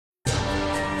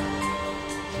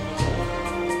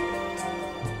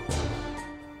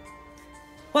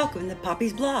Welcome to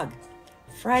Poppy's blog.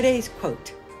 Friday's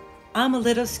quote. I'm a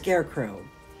little scarecrow.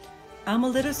 I'm a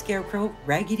little scarecrow,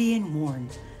 raggedy and worn.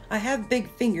 I have big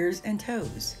fingers and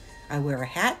toes. I wear a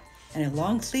hat and a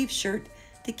long-sleeved shirt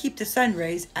to keep the sun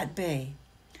rays at bay.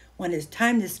 When it's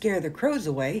time to scare the crows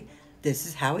away, this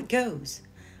is how it goes.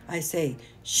 I say,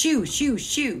 shoo, shoo,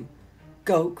 shoo.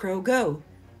 Go, crow, go.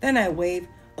 Then I wave,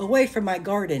 away from my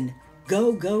garden.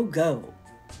 Go, go, go.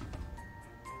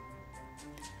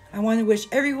 I want to wish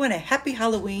everyone a happy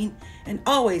Halloween and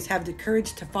always have the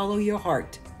courage to follow your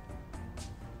heart.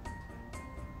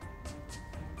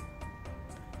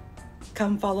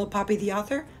 Come follow Poppy the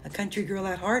Author, a country girl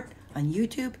at heart, on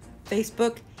YouTube,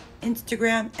 Facebook,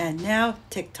 Instagram, and now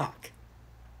TikTok.